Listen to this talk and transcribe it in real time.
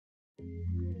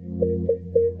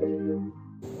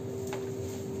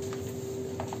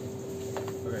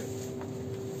Okay.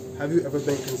 Have you ever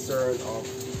been concerned of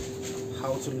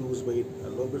how to lose weight a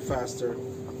little bit faster?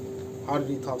 How to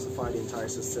detoxify the entire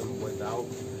system without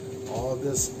all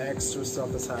this extra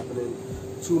stuff that's happening?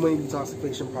 Too many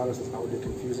detoxification products that's out there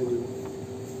confusing you.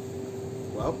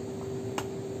 Well,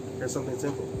 here's something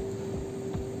simple.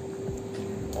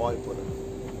 Oil pudding.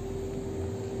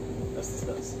 Let's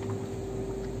discuss.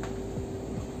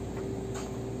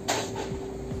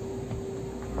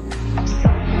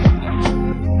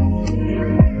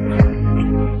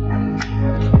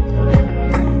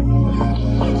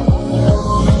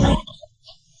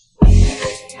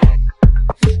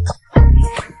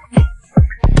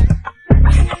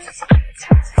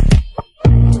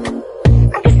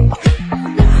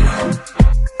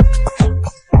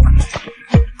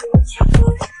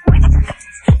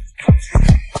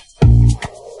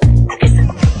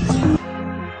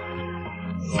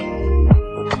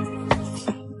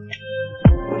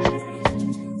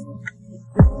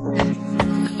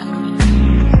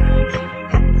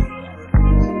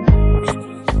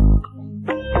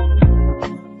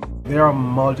 There are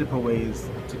multiple ways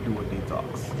to do a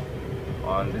detox.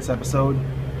 On this episode,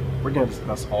 we're going to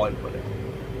discuss oil pudding,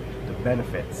 the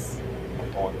benefits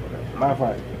of oil pudding. Matter of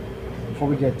fact, before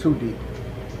we get too deep,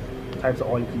 types of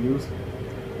oil you can use: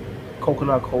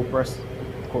 coconut cold press,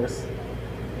 of course,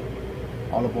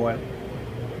 olive oil,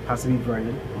 has to be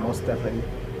virgin, most definitely,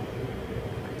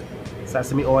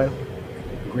 sesame oil,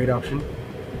 great option,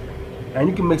 and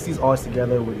you can mix these oils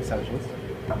together with essentials.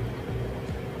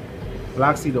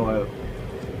 Black seed oil,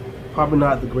 probably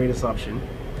not the greatest option,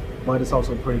 but it's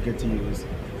also pretty good to use,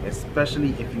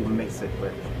 especially if you mix it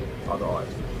with other oils.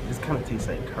 This kind of tastes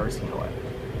like kerosene oil.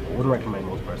 I wouldn't recommend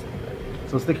most personally.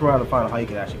 So stick around to find out how you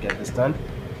can actually get this done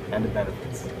and the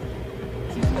benefits.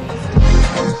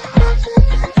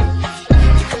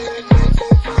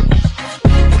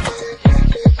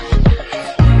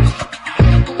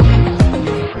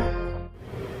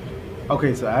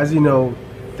 Okay, so as you know,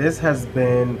 this has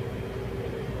been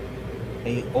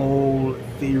a old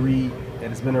theory that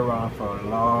has been around for a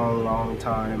long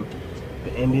time.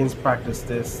 The Indians practice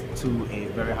this to a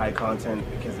very high content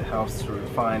because it helps to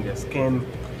refine their skin,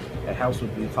 it helps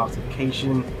with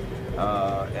detoxification,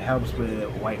 it helps with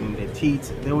whitening their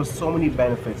teeth. There were so many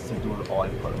benefits to doing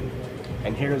oil pulling,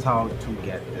 and here's how to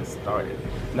get this started.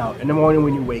 Now, in the morning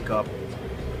when you wake up,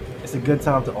 it's a good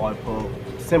time to oil pull,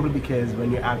 simply because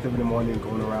when you're active in the morning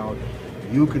going around,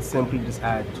 you could simply just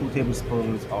add 2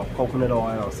 tablespoons of coconut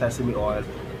oil or sesame oil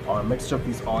or a mixture of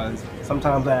these oils.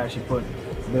 Sometimes I actually put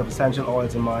a bit of essential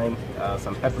oils in mine,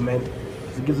 some peppermint,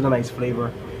 because it gives it a nice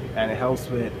flavor, and it helps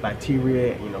with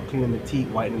bacteria, cleaning the teeth,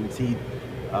 whitening the teeth,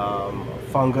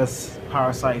 fungus,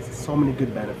 parasites, so many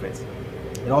good benefits.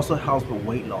 It also helps with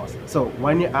weight loss. So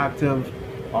when you're active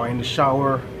or in the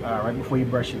shower, right before you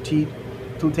brush your teeth,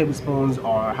 2 tablespoons,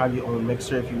 or have your own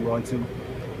mixture if you want to,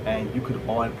 and you could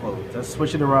oil pull. Just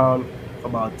switch it around for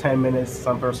about 10 minutes.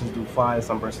 Some persons do 5,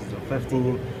 some persons do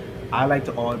 15. I like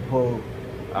to oil pull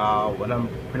when I'm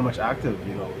pretty much active,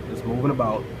 just moving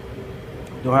about.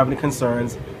 Don't have any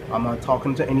concerns. I'm not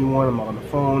talking to anyone, I'm not on the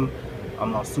phone,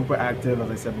 I'm not super active,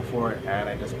 as I said before, and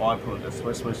I just oil pull, just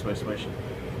switch.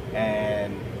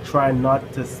 And try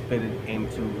not to spit it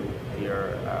into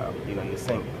your your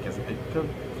sink, because it could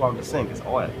clog the sink. It's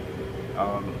oil.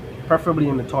 Preferably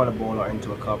in the toilet bowl or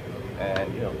into a cup,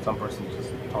 and some persons just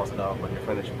toss it out when you're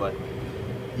finished. But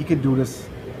you could do this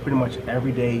pretty much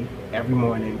every day, every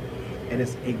morning. It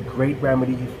is a great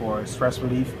remedy for stress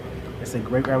relief. It's a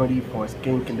great remedy for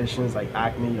skin conditions like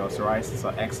acne or psoriasis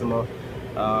or eczema.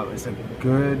 It's a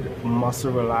good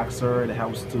muscle relaxer. It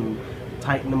helps to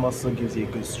tighten the muscle, gives you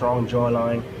a good strong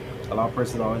jawline. A lot of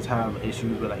persons always have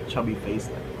issues with like chubby face.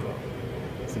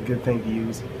 It's a good thing to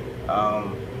use.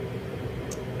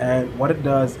 And what it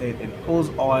does, it pulls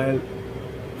oil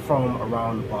from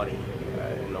around the body.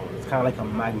 It's kind of like a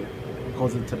magnet. It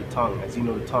goes into the tongue. As you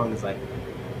know, the tongue is like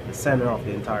the center of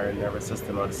the entire nervous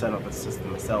system, or the center of the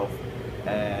system itself,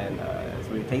 and it's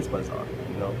where your taste buds are.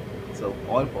 So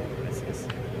oil pull has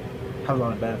a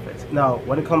lot of benefits. Now,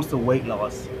 when it comes to weight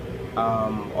loss,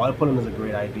 oil pulling is a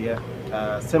great idea.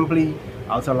 Simply,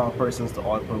 I'll tell a lot of persons to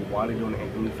oil pull while they're doing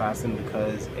intermittent fasting,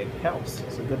 because it helps.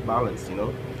 It's a good balance,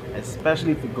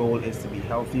 especially if the goal is to be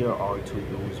healthier or to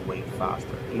lose weight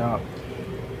faster. Now,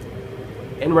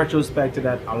 in retrospect to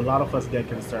that, a lot of us get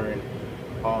concerned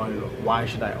on why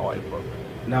should I oil pull.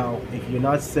 Now, if you're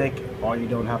not sick or you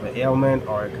don't have an ailment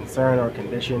or a concern or a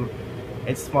condition,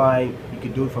 it's fine. You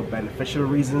can do it for beneficial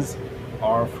reasons.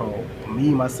 or for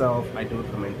me myself, I do it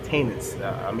for maintenance.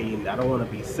 I mean, I don't want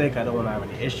to be sick, I don't want to have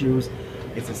any issues.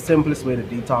 It's the simplest way to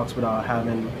detox without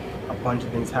having a bunch of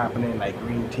things happening like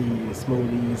green tea and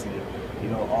smoothies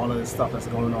and all of the stuff that's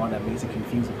going on that makes you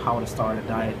confused of how to start a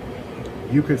diet.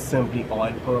 You could simply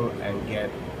oil pull and get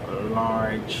a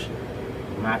large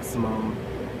maximum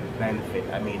benefit,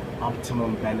 I mean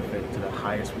optimum benefit to the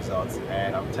highest results.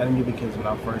 And I'm telling you, because when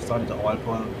I first started to oil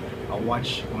pull, I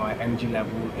watched my energy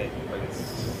level, it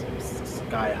was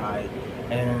sky high.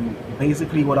 And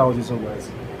basically what I was using was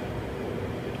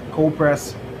cold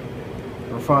press,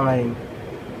 refined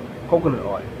coconut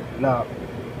oil. Now,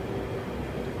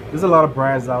 there's a lot of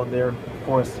brands out there. Of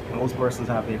course, most persons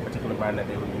have a particular brand that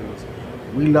they would use.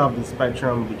 We love the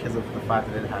Spectrum because of the fact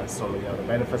that it has so many other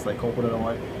benefits like coconut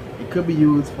oil. It could be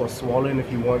used for swallowing if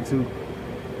you want to.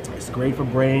 It's great for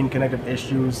brain connective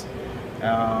issues.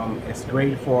 It's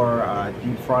great for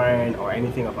deep frying or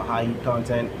anything of a high heat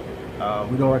content.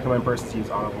 We don't recommend persons to use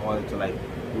olive oil to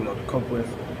to cook with.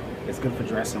 It's good for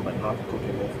dressing, but not to cook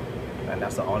it with. And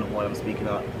that's the olive oil I'm speaking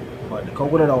of. But the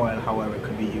coconut oil, however,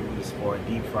 could be used for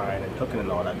deep frying and cooking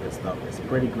and all that good stuff. It's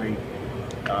pretty great.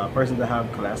 Persons that have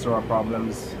cholesterol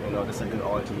problems, this is a good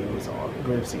oil to use, or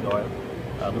grapeseed oil.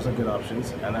 Those are good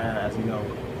options. And as you know,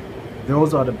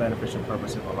 those are the beneficial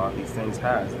purposes a lot of these things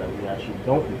has that we actually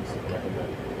don't use.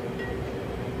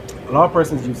 A lot of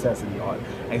persons use sesame oil,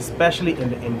 especially in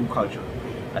the Hindu culture.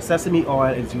 Sesame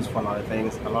oil is used for a lot of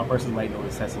things. A lot of persons might know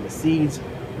the sesame seeds,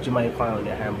 which you might find on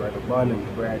your hamburger bun and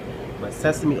your bread. But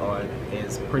sesame oil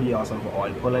is pretty awesome for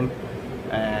oil pulling,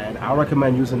 and I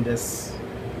recommend using this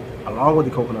along with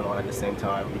the coconut oil at the same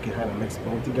time. You can kind of mix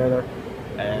both together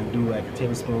and do like a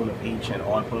tablespoon of each and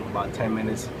oil pull for about 10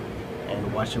 minutes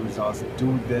and watch the results.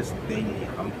 Do this daily.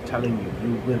 I'm telling you,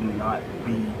 you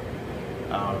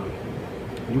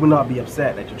will not be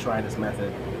upset that you're trying this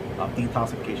method of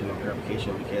detoxification and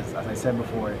purification, because as I said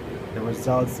before, the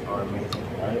results are amazing.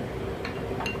 Right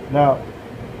now,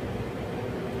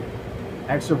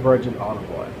 extra virgin olive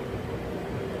oil,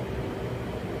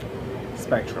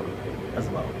 Spectrum as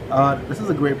well. This is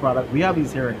a great product. We have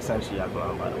these here at Essentially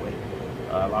Alkaline, by the way.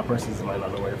 A lot of persons might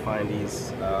not know where to find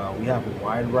these. We have a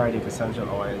wide variety of essential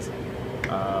oils,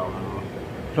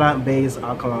 plant-based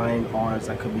alkaline oils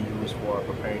that could be used for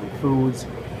preparing foods,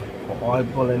 for oil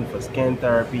pulling, for skin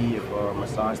therapy, for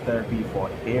massage therapy, for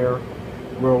hair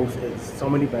growth. It's so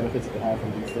many benefits to have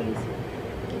from these things.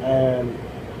 And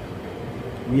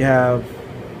we have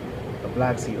the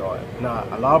black seed oil. Now,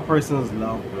 a lot of persons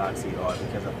love black seed oil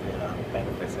because of the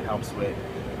benefits. It helps with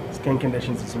skin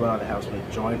conditions as well. It helps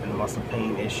with joint and muscle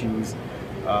pain issues.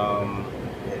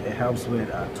 It helps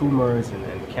with tumors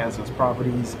and cancerous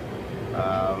properties,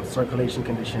 circulation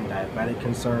condition, diabetic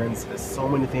concerns. There's so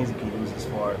many things you can use this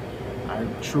for. I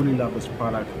truly love this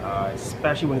product,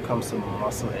 especially when it comes to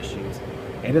muscle issues.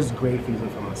 It is great for using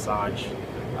for massage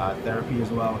therapy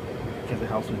as well, because it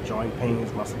helps with joint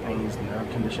pains, muscle pains, nerve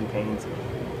condition pains.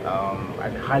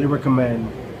 I'd highly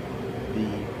recommend the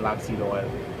black seed oil,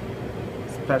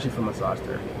 especially for massage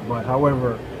therapy. But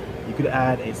however, you could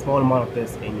add a small amount of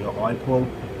this in your oil pull.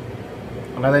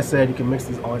 And as I said, you can mix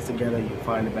these oils together. You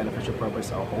find the beneficial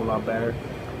purpose a whole lot better.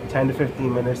 10 to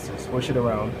 15 minutes to swish it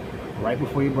around right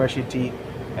before you brush your teeth.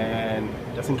 And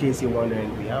just in case you're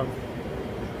wondering, we have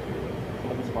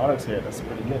these products here that's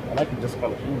pretty good. I like to just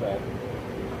kind of do that.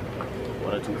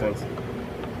 One or two things.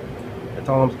 The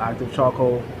Tom's Active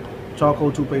Charcoal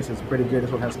toothpaste is pretty good.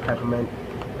 This one has peppermint.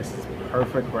 This is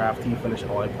perfect for after you finish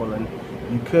oil pulling.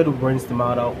 You could rinse them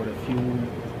out with a few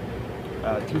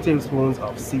 2 tablespoons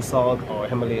of sea salt or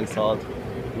Himalayan salt,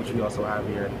 which we also have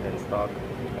here in stock.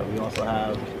 And we also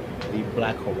have the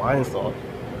black Hawaiian salt,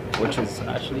 which is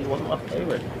actually one of my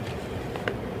favorite.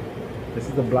 This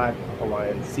is the black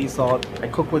Hawaiian sea salt. I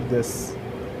cook with this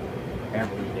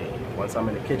every day. Once I'm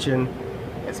in the kitchen,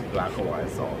 it's black Hawaiian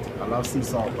salt. I love sea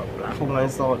salt, but black Hawaiian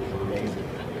salt is amazing.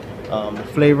 The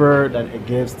flavor that it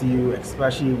gives to you,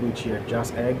 especially with your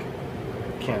just egg,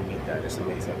 can't beat that. It's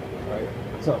amazing. All right.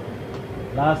 So,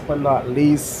 last but not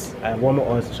least, I have one more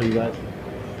oil to show you guys.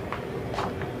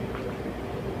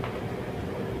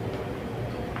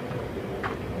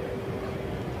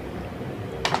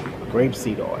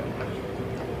 Grapeseed oil.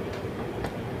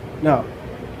 Now,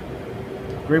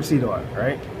 grapeseed oil,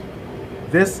 right?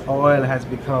 This oil has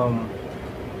become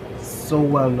so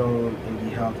well known in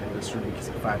the health industry because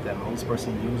of the fact that most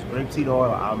persons use grapeseed oil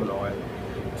or almond oil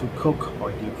to cook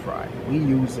or deep fry. We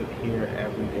use it here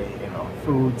every day in our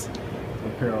foods, to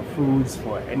prepare our foods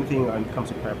for anything when it comes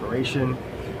to preparation,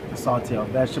 to saute our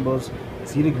vegetables.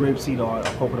 It's either grapeseed oil or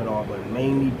coconut oil, but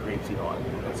mainly grapeseed oil.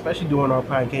 Especially doing our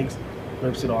pancakes,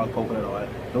 grapeseed oil, coconut oil.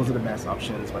 Those are the best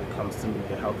options when it comes to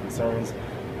your health concerns.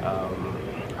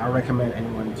 I recommend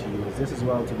anyone to use this as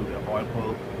well to do their oil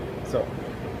pull. So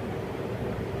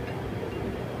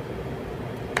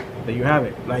there you have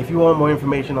it. Now, if you want more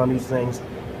information on these things,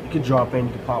 you can drop in,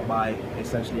 you can pop by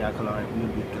Essentially Alkaline. We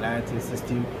will be glad to assist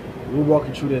you. We'll walk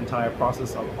you through the entire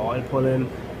process of oil pulling,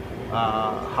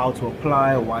 how to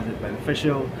apply, why is it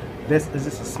beneficial. This is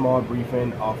just a small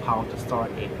briefing of how to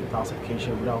start a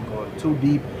detoxification without going too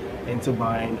deep into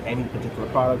buying any particular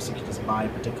products. You can just buy a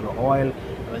particular oil.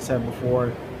 As I said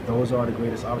before, those are the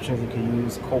greatest options. You can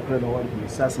use coconut oil, you can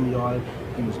use sesame oil,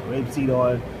 you can use grapeseed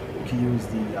oil, you can use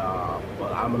the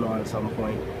almond oil at some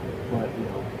point, but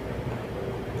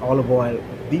olive oil.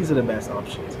 These are the best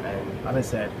options. And as I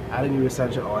said, adding your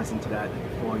essential oils into that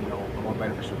for a more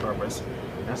beneficial purpose,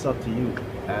 that's up to you.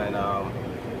 And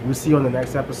we'll see you on the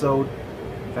next episode.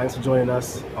 Thanks for joining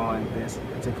us on this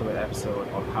particular episode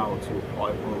of how to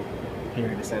oil pull here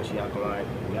at Essentially Alkaline.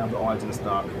 We have the oils in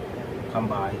stock. Come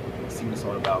by, see what it's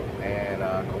all about, and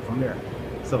go from there.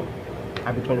 So,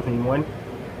 happy 2021.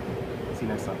 See you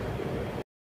next time.